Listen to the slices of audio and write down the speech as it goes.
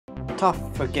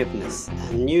Tough forgiveness,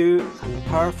 a new and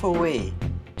powerful way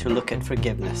to look at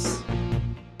forgiveness.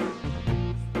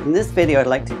 In this video, I'd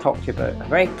like to talk to you about a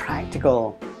very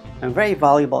practical and very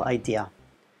valuable idea.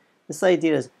 This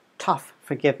idea is tough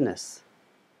forgiveness.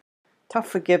 Tough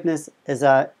forgiveness is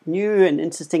a new and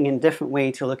interesting and different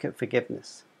way to look at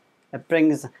forgiveness. It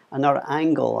brings another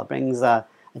angle, it brings a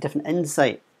different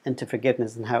insight into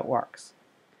forgiveness and how it works.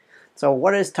 So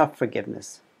what is tough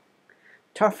forgiveness?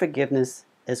 Tough forgiveness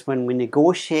is when we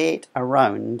negotiate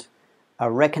around a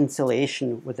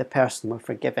reconciliation with the person we're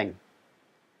forgiving.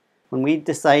 When we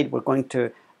decide we're going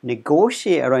to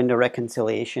negotiate around a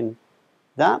reconciliation,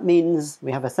 that means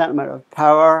we have a certain amount of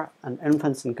power and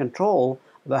influence and control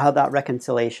about how that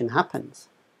reconciliation happens.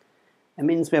 It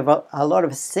means we have a lot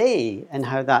of say in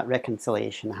how that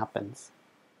reconciliation happens.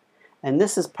 And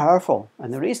this is powerful.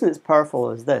 And the reason it's powerful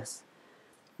is this.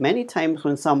 Many times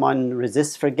when someone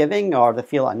resists forgiving or they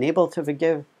feel unable to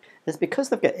forgive, it's because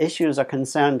they've got issues or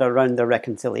concerned around their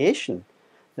reconciliation.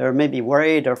 They're maybe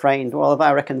worried or frightened, well, if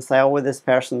I reconcile with this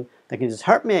person, they can just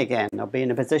hurt me again, or be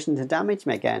in a position to damage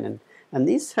me again, and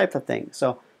these type of things.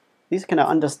 So these are kind of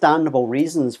understandable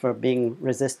reasons for being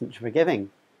resistant to forgiving.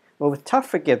 Well, with tough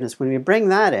forgiveness, when we bring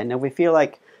that in and we feel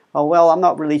like, oh, well, I'm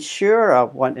not really sure I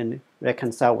want to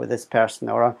reconcile with this person,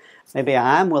 or maybe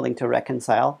I am willing to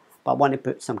reconcile, but I want to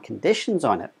put some conditions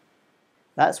on it.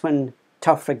 That's when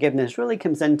tough forgiveness really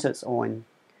comes into its own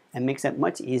and makes it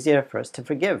much easier for us to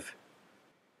forgive.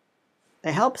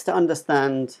 It helps to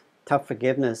understand tough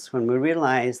forgiveness when we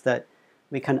realize that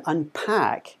we can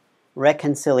unpack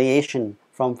reconciliation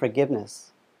from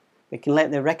forgiveness. We can let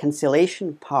the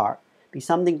reconciliation part be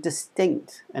something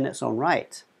distinct in its own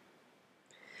right.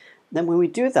 Then when we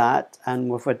do that,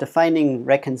 and if we're defining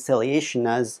reconciliation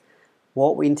as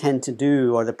what we intend to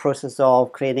do or the process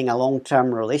of creating a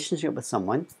long-term relationship with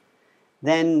someone,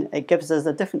 then it gives us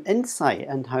a different insight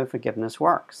into how forgiveness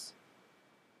works.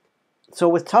 So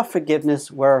with tough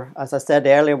forgiveness, as I said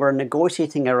earlier, we're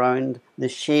negotiating around the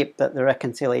shape that the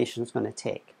reconciliation is going to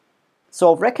take.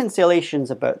 So if reconciliation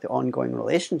is about the ongoing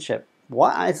relationship,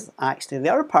 what is actually the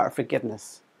other part of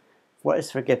forgiveness? What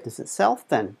is forgiveness itself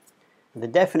then? And the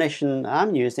definition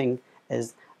I'm using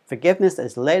is forgiveness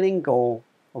is letting go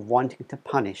of wanting to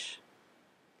punish.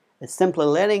 It's simply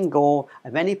letting go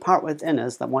of any part within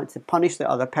us that wants to punish the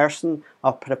other person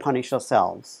or to punish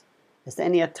ourselves. It's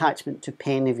any attachment to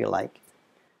pain, if you like.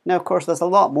 Now, of course, there's a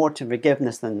lot more to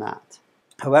forgiveness than that.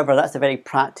 However, that's a very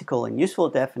practical and useful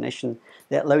definition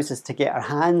that allows us to get our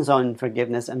hands on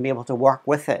forgiveness and be able to work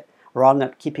with it, rather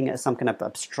than keeping it as some kind of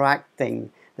abstract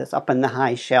thing that's up in the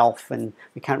high shelf and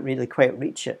we can't really quite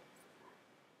reach it.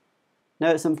 Now,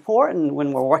 it's important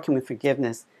when we're working with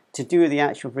forgiveness to do the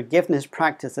actual forgiveness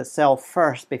practice itself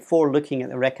first before looking at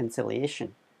the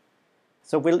reconciliation.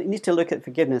 So we need to look at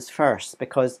forgiveness first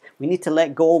because we need to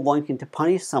let go of wanting to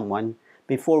punish someone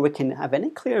before we can have any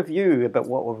clear view about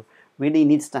what really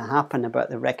needs to happen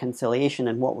about the reconciliation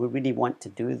and what we really want to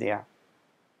do there.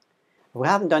 If we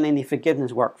haven't done any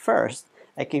forgiveness work first,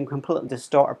 it can completely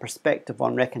distort our perspective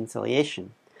on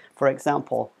reconciliation. For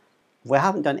example, if we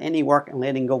haven't done any work in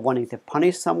letting go of wanting to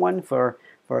punish someone for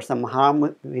some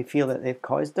harm we feel that they've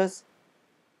caused us,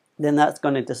 then that's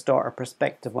going to distort our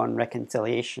perspective on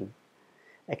reconciliation.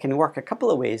 It can work a couple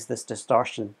of ways, this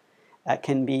distortion. It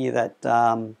can be that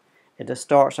it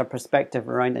distorts our perspective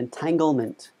around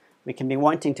entanglement. We can be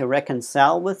wanting to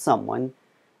reconcile with someone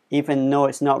even though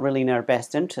it's not really in our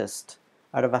best interest,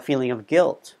 out of a feeling of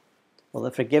guilt. Well, the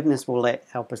forgiveness will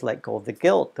help us let go of the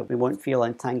guilt, that we won't feel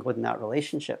entangled in that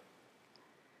relationship.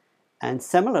 And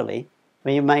similarly,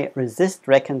 we might resist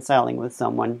reconciling with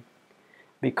someone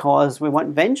because we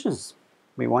want vengeance.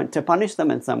 We want to punish them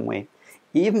in some way.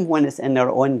 Even when it's in our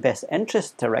own best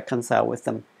interest to reconcile with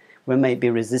them, we might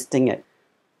be resisting it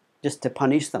just to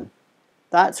punish them.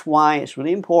 That's why it's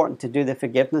really important to do the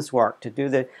forgiveness work, to do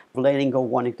the letting go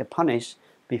wanting to punish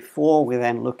before we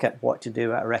then look at what to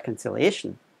do at a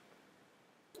reconciliation.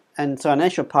 And so an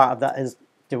initial part of that is,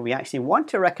 do we actually want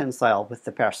to reconcile with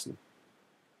the person?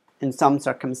 In some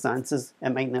circumstances,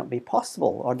 it might not be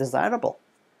possible or desirable.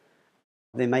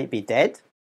 They might be dead,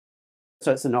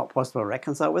 so it's not possible to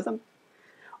reconcile with them.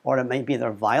 Or it might be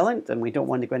they're violent and we don't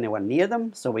want to go anywhere near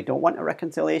them, so we don't want a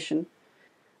reconciliation.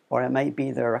 Or it might be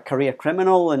they're a career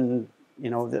criminal and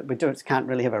that we just can't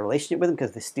really have a relationship with them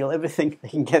because they steal everything they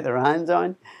can get their hands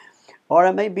on. Or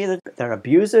it might be that they're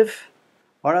abusive.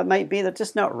 Or it might be they're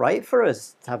just not right for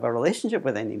us to have a relationship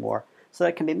with anymore. So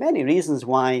there can be many reasons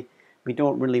why we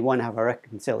don't really want to have a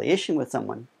reconciliation with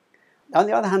someone. On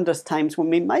the other hand, there's times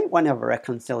when we might want to have a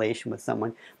reconciliation with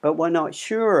someone, but we're not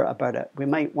sure about it. We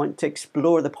might want to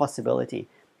explore the possibility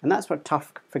And that's where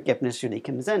tough forgiveness really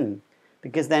comes in,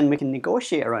 because then we can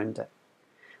negotiate around it.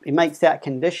 We might set a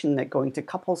condition that going to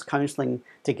couples counselling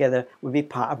together would be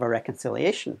part of a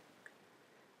reconciliation.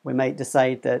 We might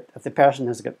decide that if the person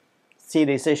has got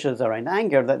serious issues around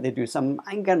anger, that they do some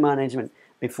anger management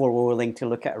before we're willing to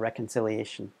look at a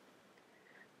reconciliation.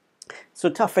 So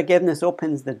tough forgiveness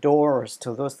opens the doors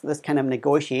to this kind of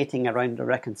negotiating around a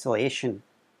reconciliation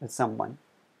with someone.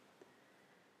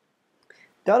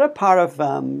 The other part of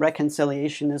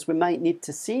reconciliation is we might need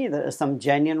to see that there's some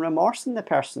genuine remorse in the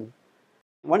person.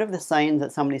 One of the signs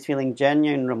that somebody's feeling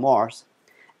genuine remorse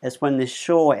is when they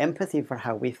show empathy for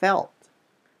how we felt.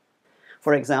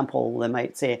 For example, they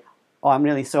might say, "Oh, I'm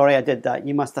really sorry I did that.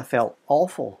 You must have felt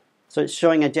awful." So it's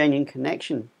showing a genuine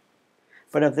connection.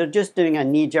 But if they're just doing a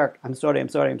knee-jerk, "I'm sorry,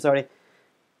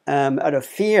 out of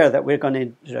fear that we're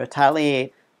going to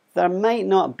retaliate, there might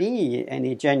not be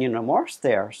any genuine remorse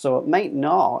there. So it might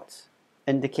not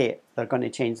indicate they're going to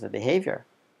change their behaviour.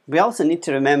 We also need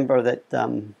to remember that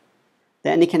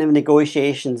any kind of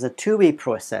negotiation is a two-way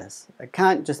process. It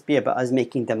can't just be about us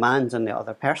making demands on the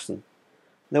other person.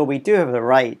 Though we do have the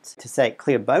right to set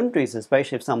clear boundaries,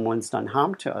 especially if someone's done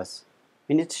harm to us.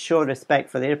 We need to show respect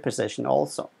for their position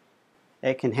also.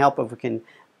 It can help if we can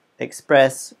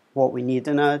express what we need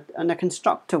in a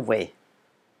constructive way.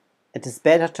 It is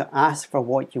better to ask for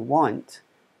what you want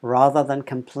rather than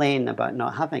complain about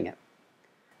not having it.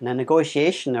 In a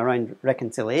negotiation around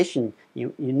reconciliation,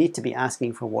 you need to be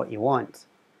asking for what you want,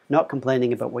 not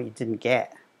complaining about what you didn't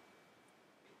get.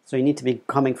 So you need to be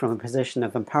coming from a position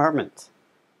of empowerment,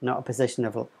 not a position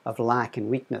of lack and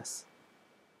weakness.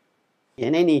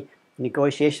 In any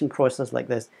negotiation process like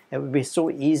this, it would be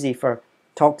so easy for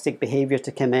toxic behavior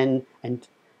to come in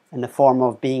the form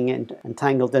of being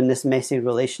entangled in this messy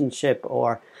relationship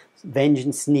or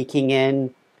vengeance sneaking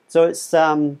in. So it's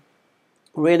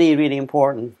really, really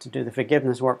important to do the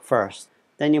forgiveness work first.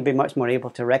 Then you'll be much more able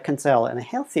to reconcile in a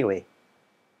healthy way.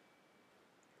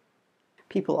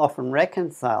 People often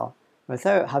reconcile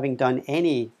without having done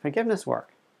any forgiveness work.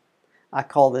 I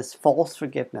call this false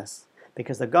forgiveness,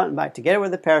 because they've gotten back together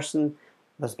with the person,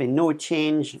 there's been no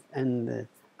change in the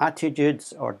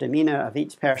attitudes or demeanour of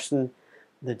each person,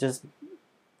 they just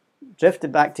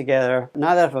drifted back together,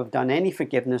 neither have done any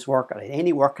forgiveness work or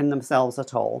any work in themselves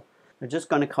at all. They're just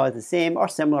going to cause the same or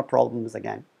similar problems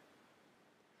again.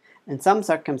 In some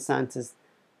circumstances,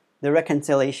 the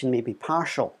reconciliation may be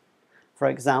partial. For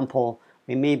example,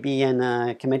 we may be in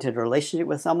a committed relationship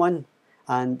with someone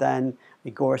and then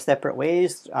we go our separate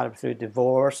ways, either through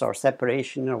divorce or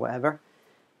separation or whatever,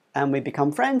 and we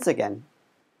become friends again.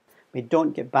 We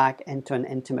don't get back into an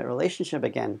intimate relationship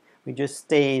again. We just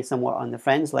stay somewhat on the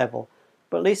friends level,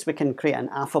 but at least we can create an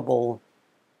affable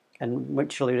and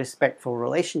mutually respectful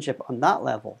relationship on that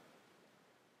level.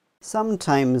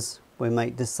 Sometimes we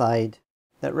might decide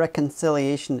that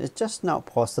reconciliation is just not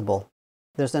possible.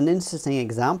 There's an interesting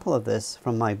example of this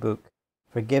from my book,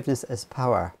 Forgiveness is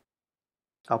Power.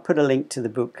 I'll put a link to the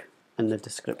book in the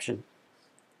description.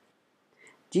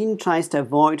 Jean tries to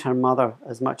avoid her mother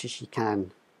as much as she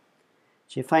can.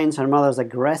 She finds her mother's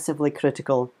aggressively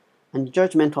critical and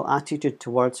judgmental attitude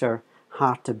towards her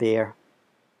hard to bear.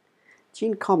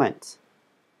 Jean comments,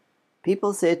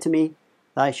 "People say to me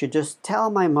that I should just tell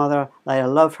my mother that I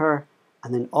love her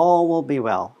and then all will be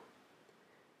well.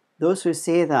 Those who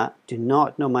say that do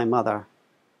not know my mother.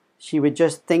 She would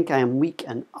just think I am weak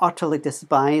and utterly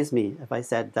despise me if I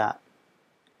said that."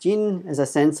 Jean is a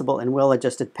sensible and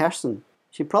well-adjusted person.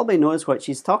 She probably knows what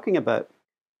she's talking about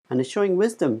and is showing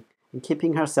wisdom in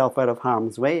keeping herself out of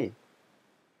harm's way.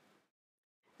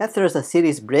 If there is a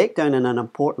serious breakdown in an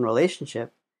important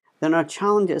relationship, then our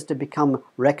challenge is to become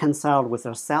reconciled with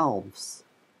ourselves,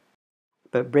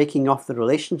 about breaking off the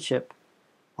relationship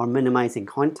or minimizing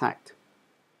contact.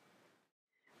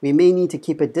 We may need to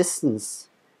keep a distance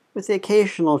with the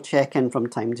occasional check-in from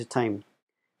time to time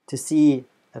to see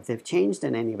if they've changed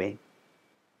in any way.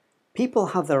 People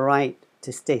have the right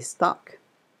to stay stuck,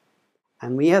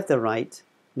 and we have the right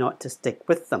not to stick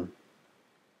with them.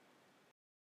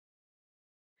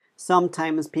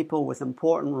 Sometimes people with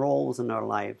important roles in our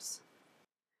lives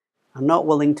are not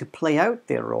willing to play out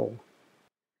their role,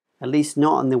 at least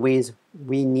not in the ways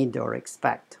we need or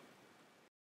expect.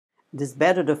 It is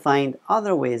better to find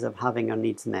other ways of having our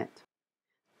needs met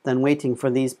than waiting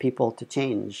for these people to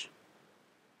change.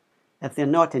 If they're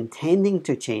not intending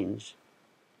to change,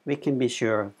 we can be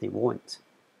sure they won't.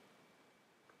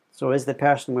 So is the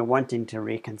person we're wanting to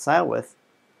reconcile with,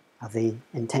 are they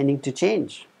intending to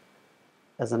change?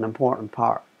 Is an important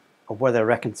part of whether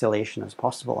reconciliation is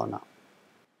possible or not.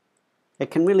 It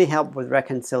can really help with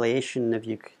reconciliation if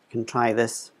you can try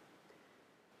this.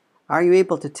 Are you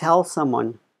able to tell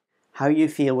someone how you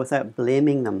feel without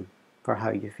blaming them for how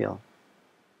you feel?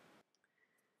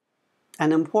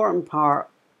 An important part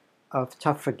of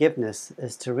tough forgiveness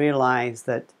is to realize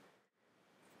that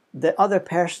the other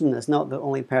person is not the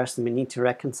only person we need to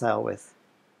reconcile with.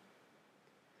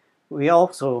 We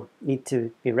also need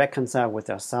to be reconciled with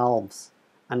ourselves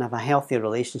and have a healthy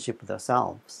relationship with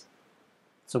ourselves.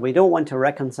 So we don't want to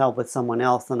reconcile with someone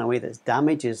else in a way that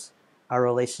damages our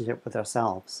relationship with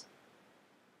ourselves.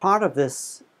 Part of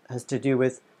this has to do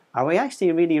with, are we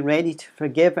actually really ready to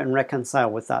forgive and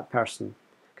reconcile with that person?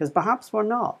 Because perhaps we're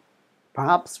not.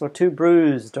 Perhaps we're too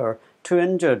bruised or too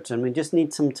injured and we just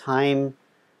need some time,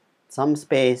 some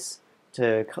space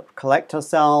to collect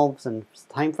ourselves, and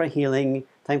time for healing,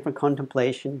 time for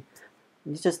contemplation.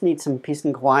 You just need some peace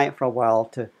and quiet for a while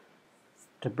to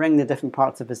bring the different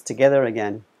parts of us together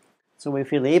again, so we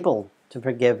feel able to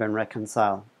forgive and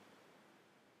reconcile.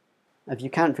 If you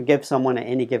can't forgive someone at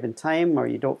any given time, or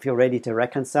you don't feel ready to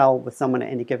reconcile with someone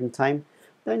at any given time,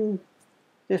 then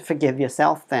just forgive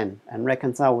yourself then, and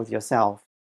reconcile with yourself,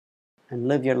 and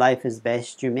live your life as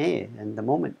best you may in the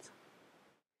moment.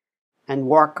 And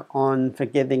work on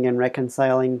forgiving and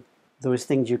reconciling those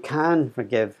things you can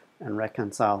forgive and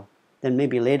reconcile. Then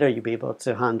maybe later you'll be able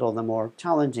to handle the more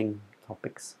challenging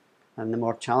topics and the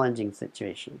more challenging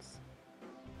situations.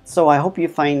 So I hope you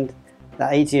find the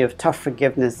idea of tough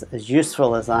forgiveness as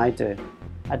useful as I do.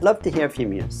 I'd love to hear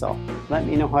from you, so let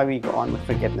me know how you got on with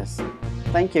forgiveness.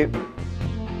 Thank you.